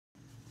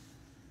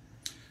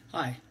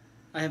Hi.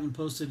 I haven't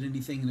posted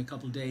anything in a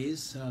couple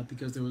days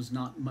because there was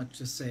not much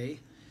to say.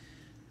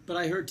 But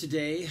I heard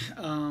today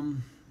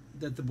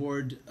that the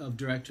board of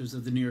directors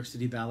of the New York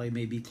City Ballet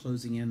may be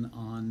closing in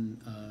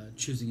on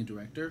choosing a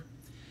director.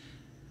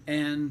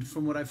 And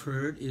from what I've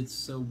heard,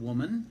 it's a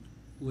woman,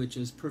 which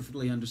is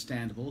perfectly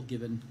understandable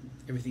given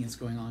everything that's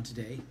going on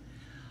today.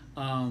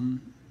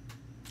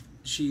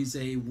 She's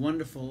a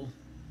wonderful,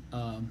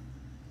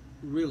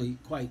 really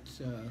quite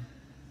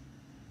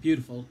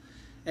beautiful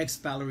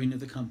ex-ballerina of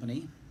the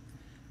company,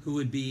 who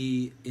would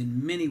be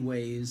in many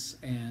ways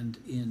and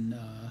in,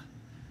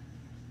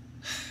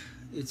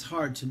 it's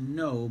hard to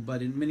know,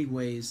 but in many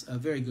ways a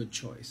very good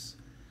choice.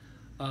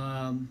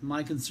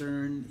 My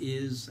concern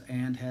is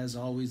and has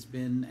always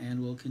been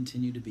and will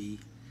continue to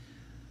be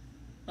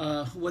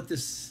what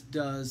this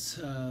does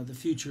the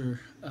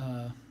future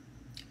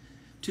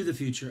to the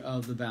future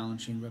of the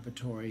balancing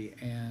repertory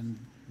and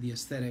the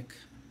aesthetic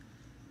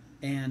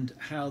and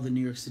how the New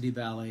York City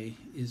Ballet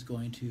is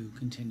going to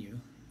continue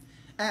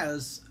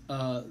as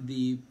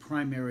the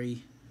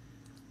primary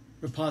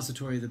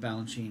repository of the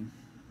balancing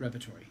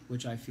repertory,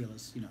 which I feel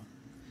is,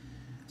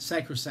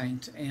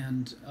 sacrosanct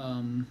and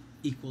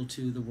equal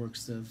to the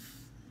works of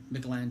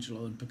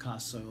Michelangelo and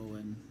Picasso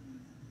and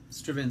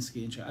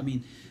Stravinsky.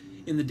 And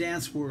in the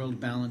dance world,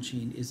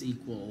 balancing is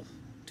equal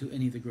to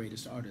any of the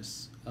greatest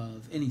artists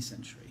of any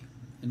century,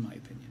 in my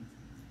opinion.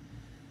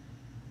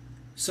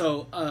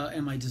 So,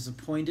 am I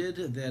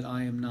disappointed that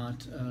I am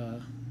not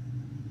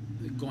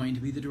going to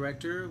be the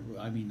director?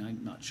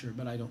 I'm not sure,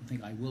 but I don't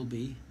think I will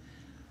be.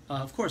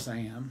 Of course I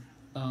am.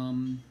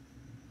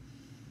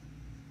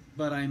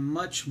 But I'm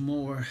much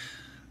more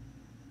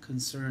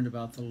concerned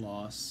about the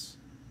loss.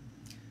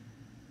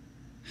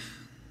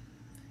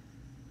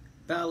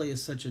 Ballet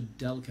is such a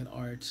delicate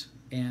art,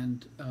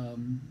 and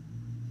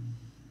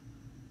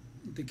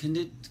the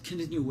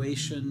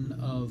continuation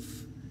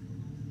of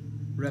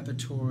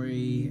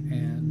repertory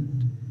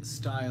and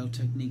style,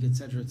 technique,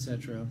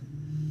 etc.,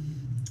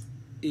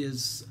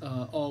 is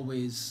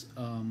always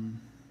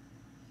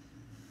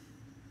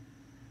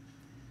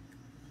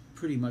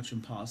pretty much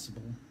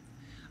impossible.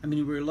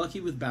 We're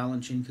lucky with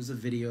Balanchine because of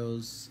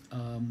videos.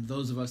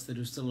 Those of us that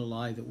are still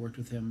alive that worked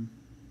with him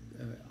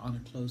on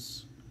a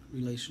close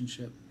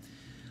relationship.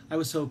 I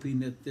was hoping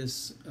that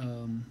this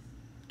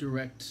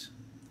direct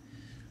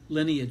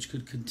lineage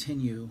could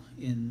continue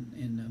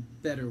in a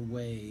better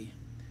way.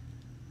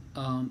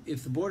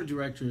 If the board of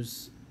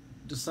directors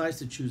decides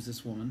to choose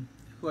this woman,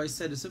 who I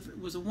said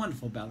was a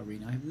wonderful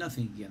ballerina, I have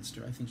nothing against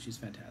her, I think she's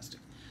fantastic,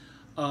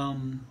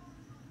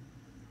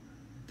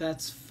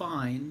 that's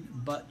fine,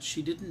 but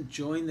she didn't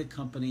join the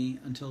company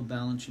until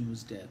Balanchine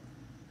was dead.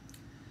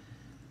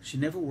 She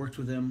never worked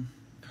with him.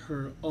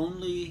 Her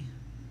only,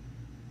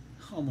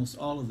 almost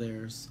all of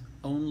theirs,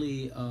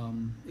 only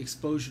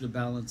exposure to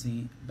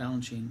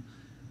Balanchine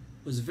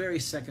was very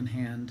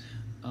second-hand,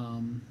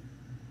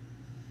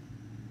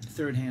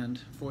 third-hand,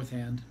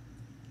 fourth-hand.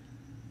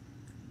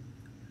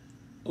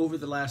 Over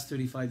the last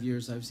 35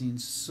 years, I've seen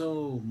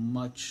so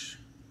much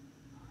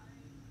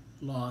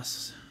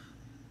loss,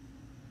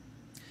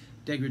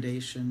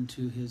 degradation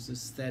to his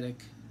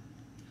aesthetic,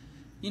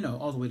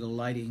 all the way to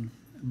lighting,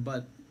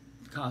 but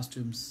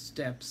costumes,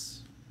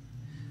 steps,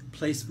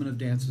 placement of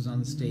dancers on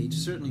the stage,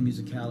 certainly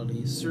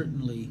musicality,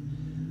 certainly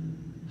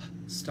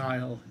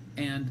style,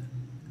 and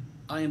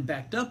I am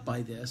backed up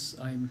by this,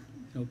 I'm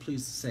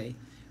pleased to say,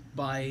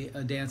 by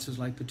dancers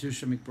like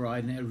Patricia McBride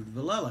and Edward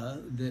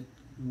Villela that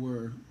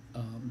were,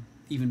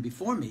 even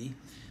before me,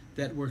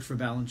 that worked for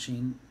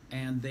Balanchine,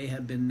 and they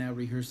have been now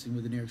rehearsing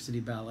with the New York City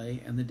Ballet,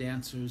 and the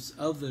dancers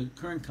of the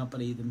current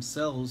company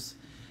themselves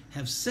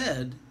have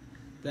said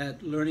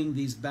that learning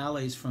these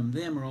ballets from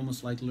them are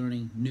almost like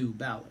learning new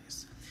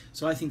ballets.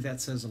 So I think that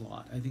says a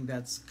lot. I think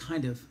that's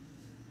kind of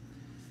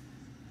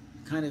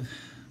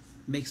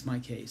makes my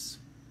case.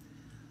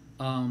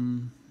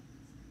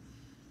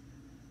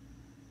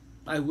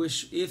 I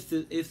wish if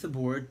the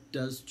board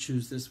does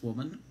choose this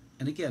woman,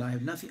 and again, I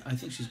have nothing, I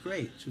think she's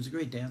great. She was a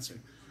great dancer.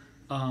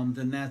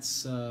 Then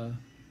that's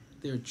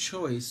their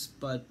choice,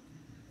 but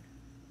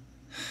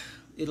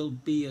it'll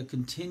be a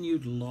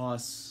continued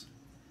loss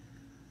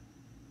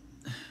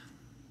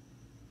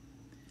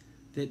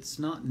that's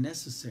not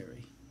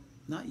necessary.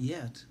 Not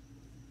yet.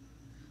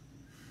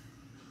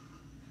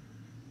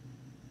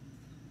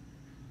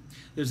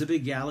 There's a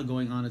big gala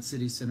going on at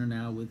City Center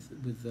now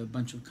with a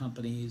bunch of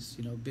companies,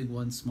 big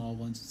ones, small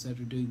ones,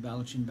 etc., doing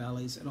Balanchine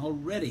ballets. And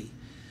already,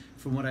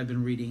 from what I've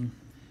been reading,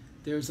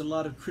 there's a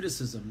lot of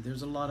criticism.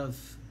 There's a lot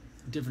of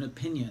different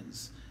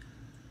opinions,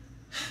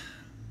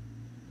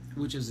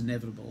 which is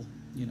inevitable,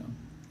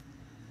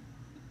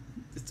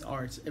 It's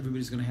art.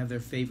 Everybody's going to have their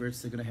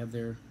favorites. They're going to have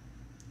their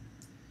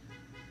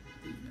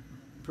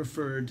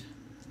preferred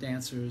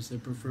dancers, their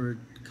preferred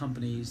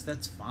companies.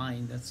 That's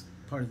fine. That's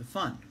part of the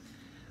fun.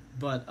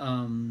 But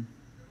from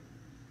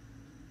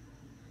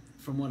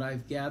what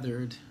I've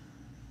gathered,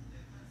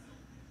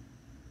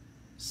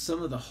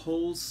 some of the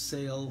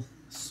wholesale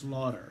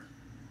slaughter,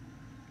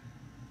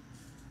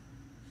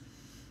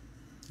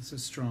 it's a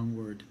strong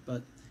word,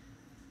 but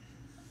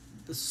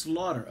the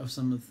slaughter of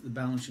some of the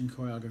balancing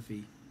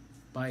choreography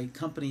by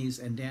companies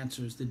and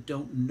dancers that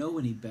don't know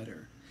any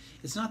better.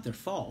 It's not their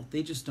fault,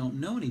 they just don't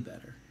know any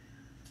better.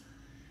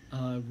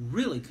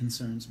 Really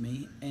concerns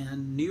me,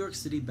 and New York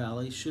City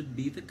Ballet should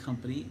be the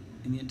company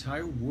in the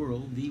entire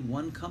world, the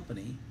one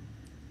company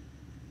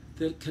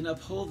that can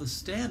uphold the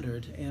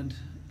standard and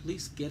at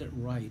least get it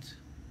right.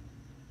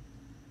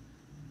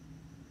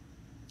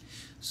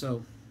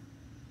 So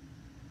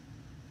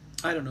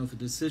I don't know if a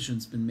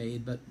decision's been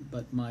made,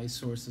 but my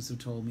sources have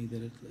told me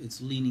that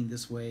it's leaning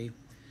this way,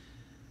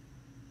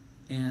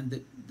 and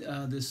that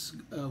this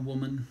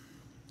woman,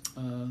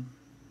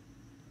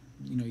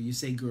 you know, you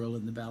say girl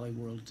in the ballet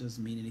world, it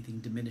doesn't mean anything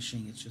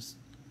diminishing, it's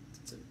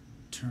a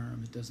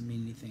term, it doesn't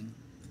mean anything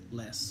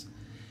less.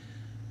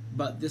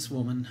 But this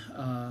woman,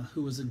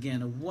 who was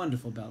again a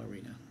wonderful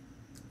ballerina,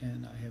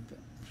 and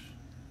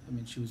I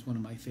mean, she was one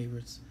of my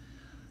favorites.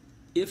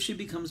 If she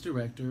becomes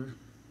director,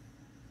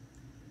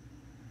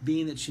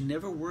 being that she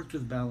never worked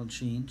with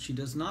Balanchine, she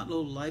does not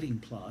know lighting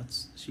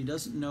plots, she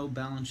doesn't know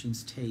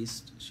Balanchine's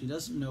taste, she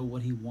doesn't know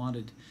what he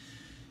wanted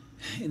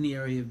in the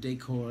area of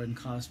decor and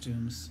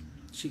costumes.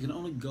 She can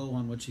only go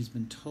on what she's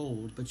been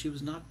told, but she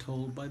was not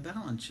told by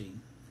Balanchine.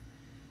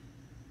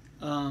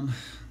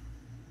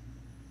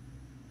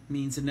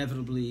 Means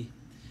inevitably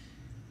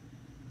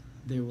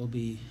there will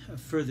be a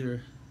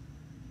further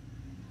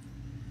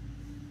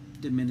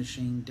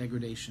diminishing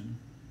degradation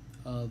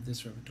of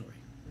this repertory.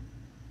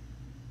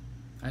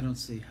 I don't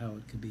see how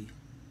it could be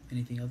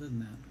anything other than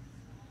that.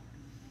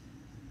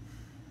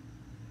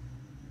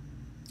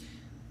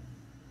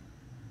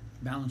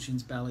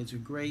 Balanchine's ballets are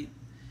great.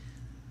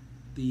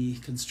 The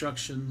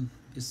construction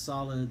is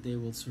solid. They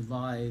will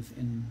survive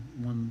in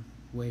one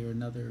way or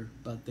another,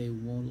 but they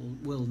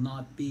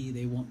won't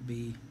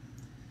be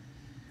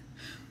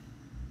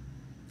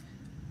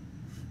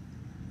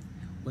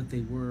what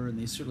they were, and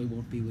they certainly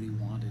won't be what he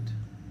wanted.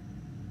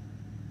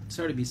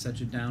 Sorry to be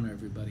such a downer,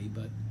 everybody,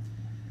 but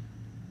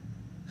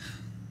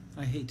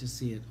I hate to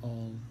see it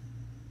all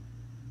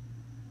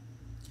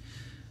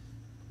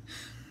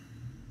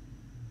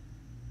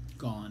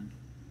gone.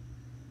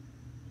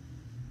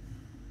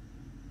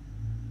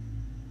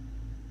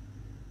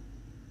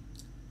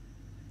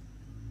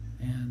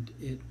 And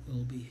it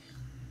will be.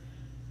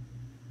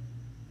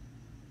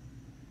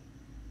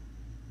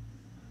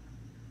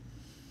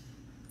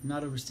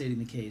 Not overstating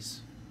the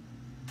case.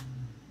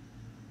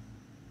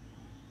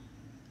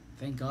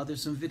 Thank God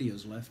there's some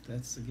videos left.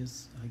 That's I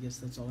guess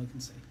that's all I can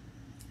say.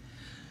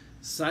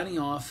 Signing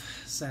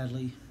off,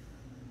 sadly.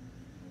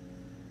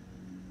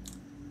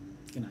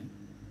 Good night.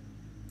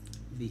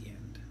 The end.